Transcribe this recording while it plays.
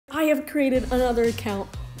have created another account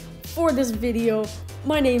for this video.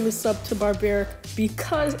 My name is Sub to Barbaric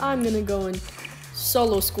because I'm gonna go in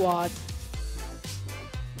solo squad.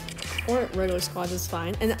 Or regular squad is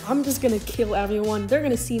fine. And I'm just gonna kill everyone. They're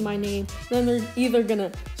gonna see my name. Then they're either gonna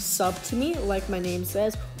sub to me, like my name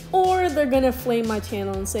says, or they're gonna flame my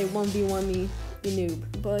channel and say 1v1 me, the noob.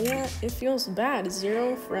 But yeah, it feels bad.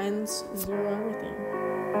 0 friends, 0 everything.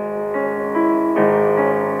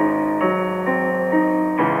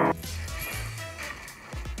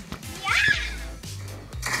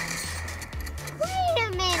 Wait a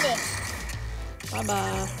minute.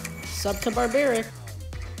 Bye-bye. Sub to Barbaric.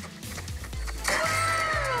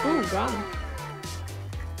 Ooh, got him.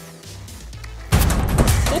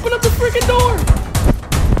 Open up the freaking door!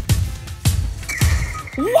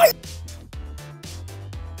 What?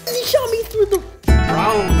 He shot me through the...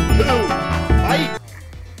 Round 2, fight!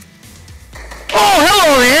 Oh,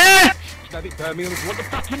 hello there! Snap it, Birmingham, what the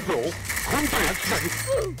fucking ball? Come back, snap it.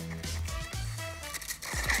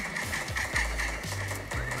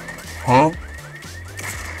 Huh?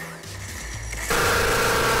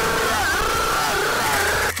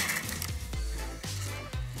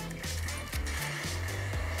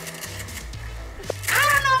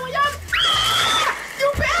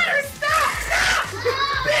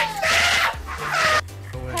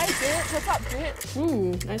 What's up, bitch?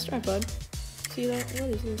 Ooh, nice try, bud. See that? What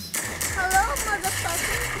is this? Hello,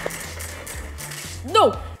 motherfucker.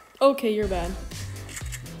 No! Okay, you're bad.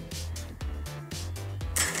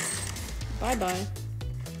 Bye-bye.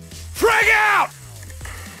 Frag out!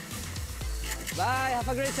 Bye, have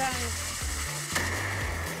a great time.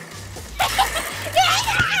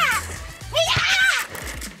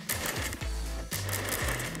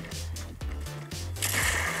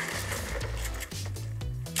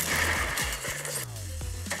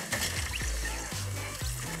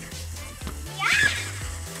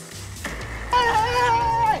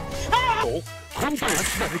 Come back,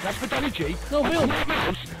 snap it, that's for Danny G. No, Bill. I'll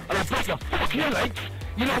mouse, and I'll break your fucking legs.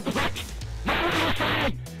 You know the back. No,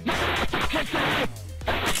 say! No, fucking say!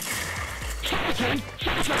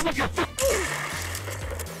 Shut up, you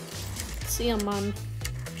See ya, man.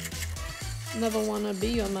 Never wanna be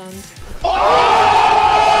your man.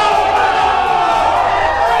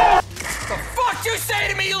 The fuck you say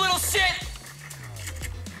to me, you little shit?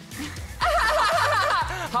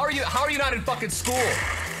 How are you not in fucking school?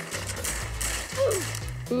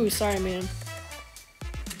 Ooh, sorry, man.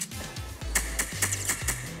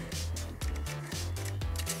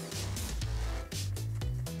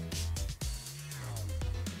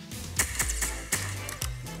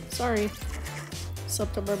 Sorry.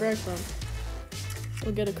 Sub to Barbaric though.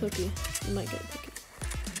 We'll get a cookie. You might get a cookie.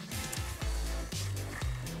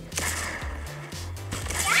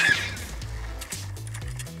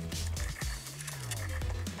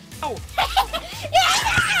 Oh!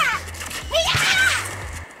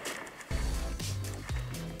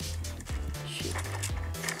 Shoot.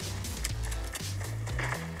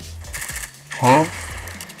 Huh?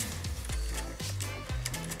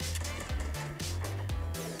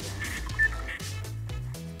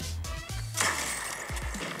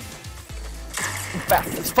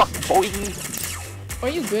 Fast as fuck, boy. Are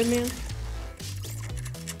you good, man?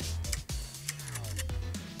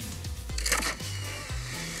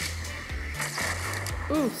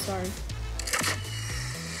 Ooh, sorry.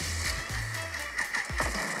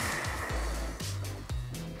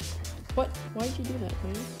 What? Why'd you do that,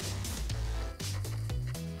 man?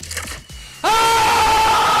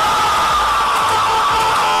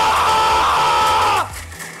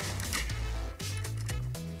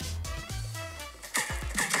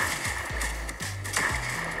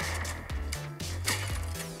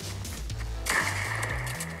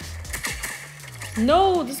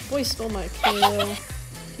 No, this boy stole my kill.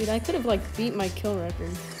 Dude, I could have like beat my kill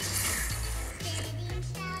record.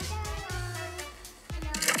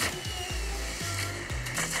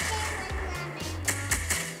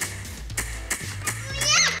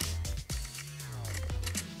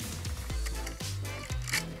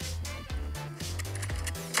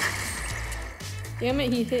 Damn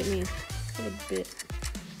it, he hit me. What a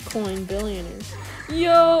Bitcoin billionaire.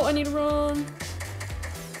 Yo, I need to run.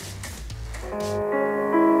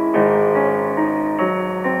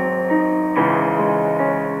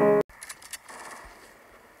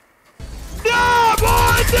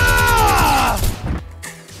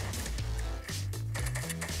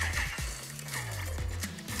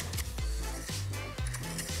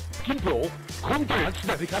 Ball, come down,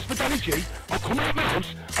 snap it, that's for Danny G. I'll come out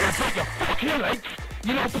mouse, and I'll break your fucking legs.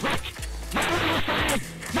 You know the back.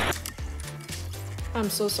 No, I'm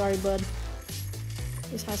so sorry, bud.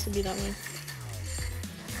 This has to be that way.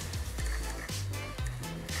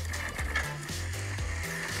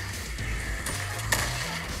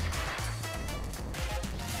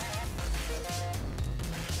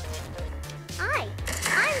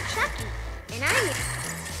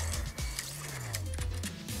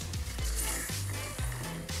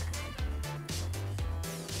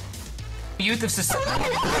 youth of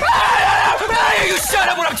society. You shut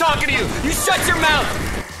up when I'm talking to you! You shut your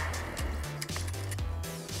mouth!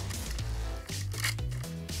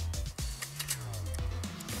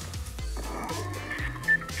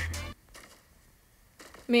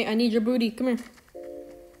 Mate, I need your booty. Come here.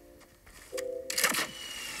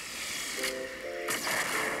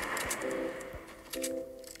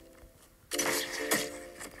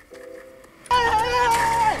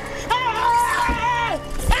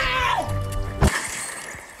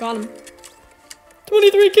 Got him.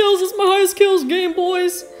 23 kills is my highest kills game,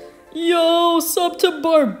 boys. Yo, sub to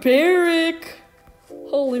Barbaric.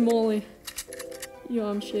 Holy moly. Yo,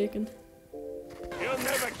 I'm shaking. You'll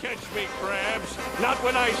never catch me, Crabs. Not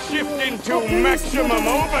when I shift into maximum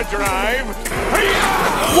overdrive.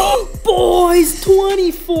 Whoa, boys,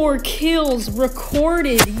 24 kills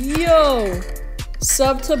recorded. Yo.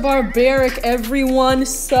 Sub to Barbaric, everyone.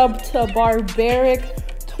 Sub to Barbaric.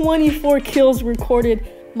 24 kills recorded.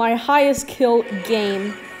 My highest kill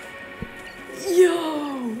game.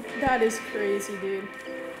 Yo, that is crazy, dude.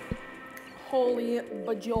 Holy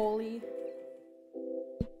bajoli.